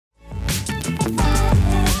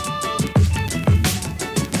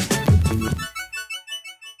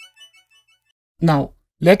Now,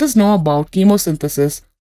 let us know about chemosynthesis.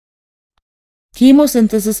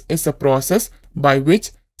 Chemosynthesis is a process by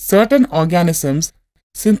which certain organisms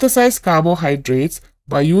synthesize carbohydrates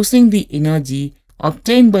by using the energy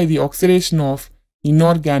obtained by the oxidation of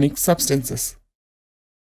inorganic substances.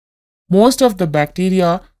 Most of the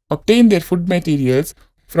bacteria obtain their food materials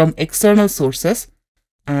from external sources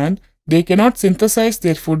and they cannot synthesize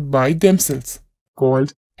their food by themselves,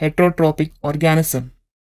 called heterotrophic organism.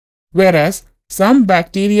 Whereas some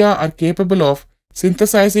bacteria are capable of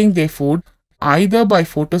synthesizing their food either by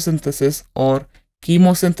photosynthesis or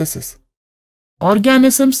chemosynthesis.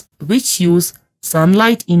 Organisms which use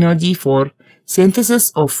sunlight energy for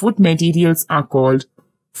synthesis of food materials are called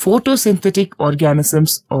photosynthetic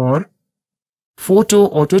organisms or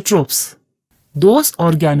photoautotrophs. Those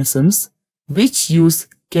organisms which use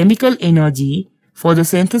chemical energy for the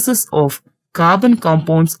synthesis of carbon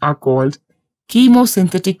compounds are called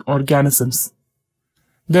chemosynthetic organisms.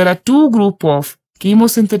 There are two groups of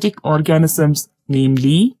chemosynthetic organisms,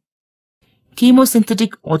 namely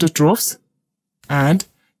chemosynthetic autotrophs and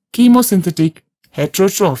chemosynthetic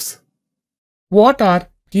heterotrophs. What are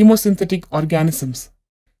chemosynthetic organisms?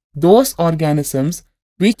 Those organisms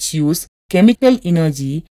which use chemical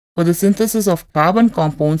energy for the synthesis of carbon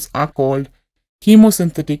compounds are called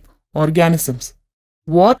chemosynthetic organisms.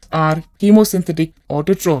 What are chemosynthetic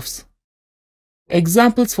autotrophs?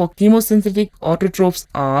 Examples for chemosynthetic autotrophs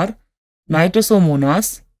are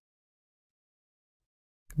Nitrosomonas,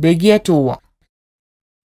 Beggiatoa.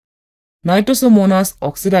 Nitrosomonas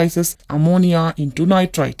oxidizes ammonia into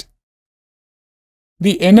nitrite.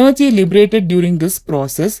 The energy liberated during this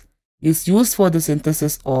process is used for the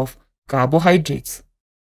synthesis of carbohydrates.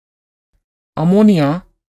 Ammonia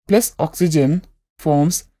plus oxygen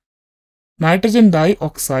forms nitrogen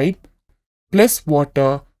dioxide plus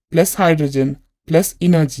water plus hydrogen plus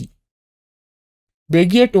energy.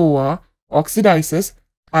 Beggiatoa oxidizes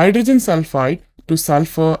hydrogen sulfide to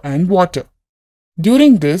sulfur and water.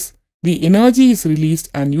 During this, the energy is released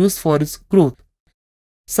and used for its growth.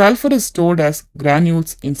 Sulfur is stored as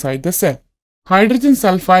granules inside the cell. Hydrogen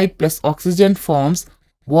sulfide plus oxygen forms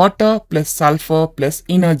water plus sulfur plus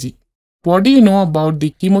energy. What do you know about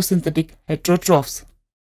the chemosynthetic heterotrophs?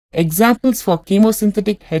 Examples for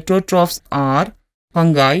chemosynthetic heterotrophs are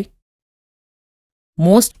fungi,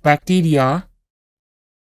 most bacteria,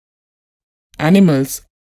 animals,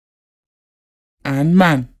 and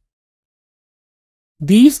man.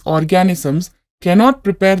 These organisms cannot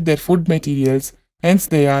prepare their food materials, hence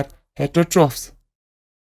they are heterotrophs.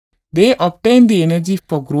 They obtain the energy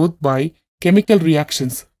for growth by chemical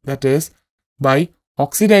reactions, that is, by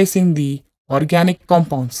oxidizing the organic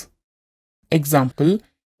compounds. Example,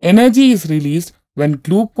 energy is released when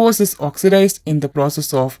glucose is oxidized in the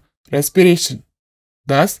process of respiration.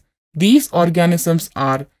 Thus, these organisms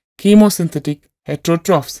are chemosynthetic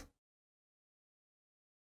heterotrophs.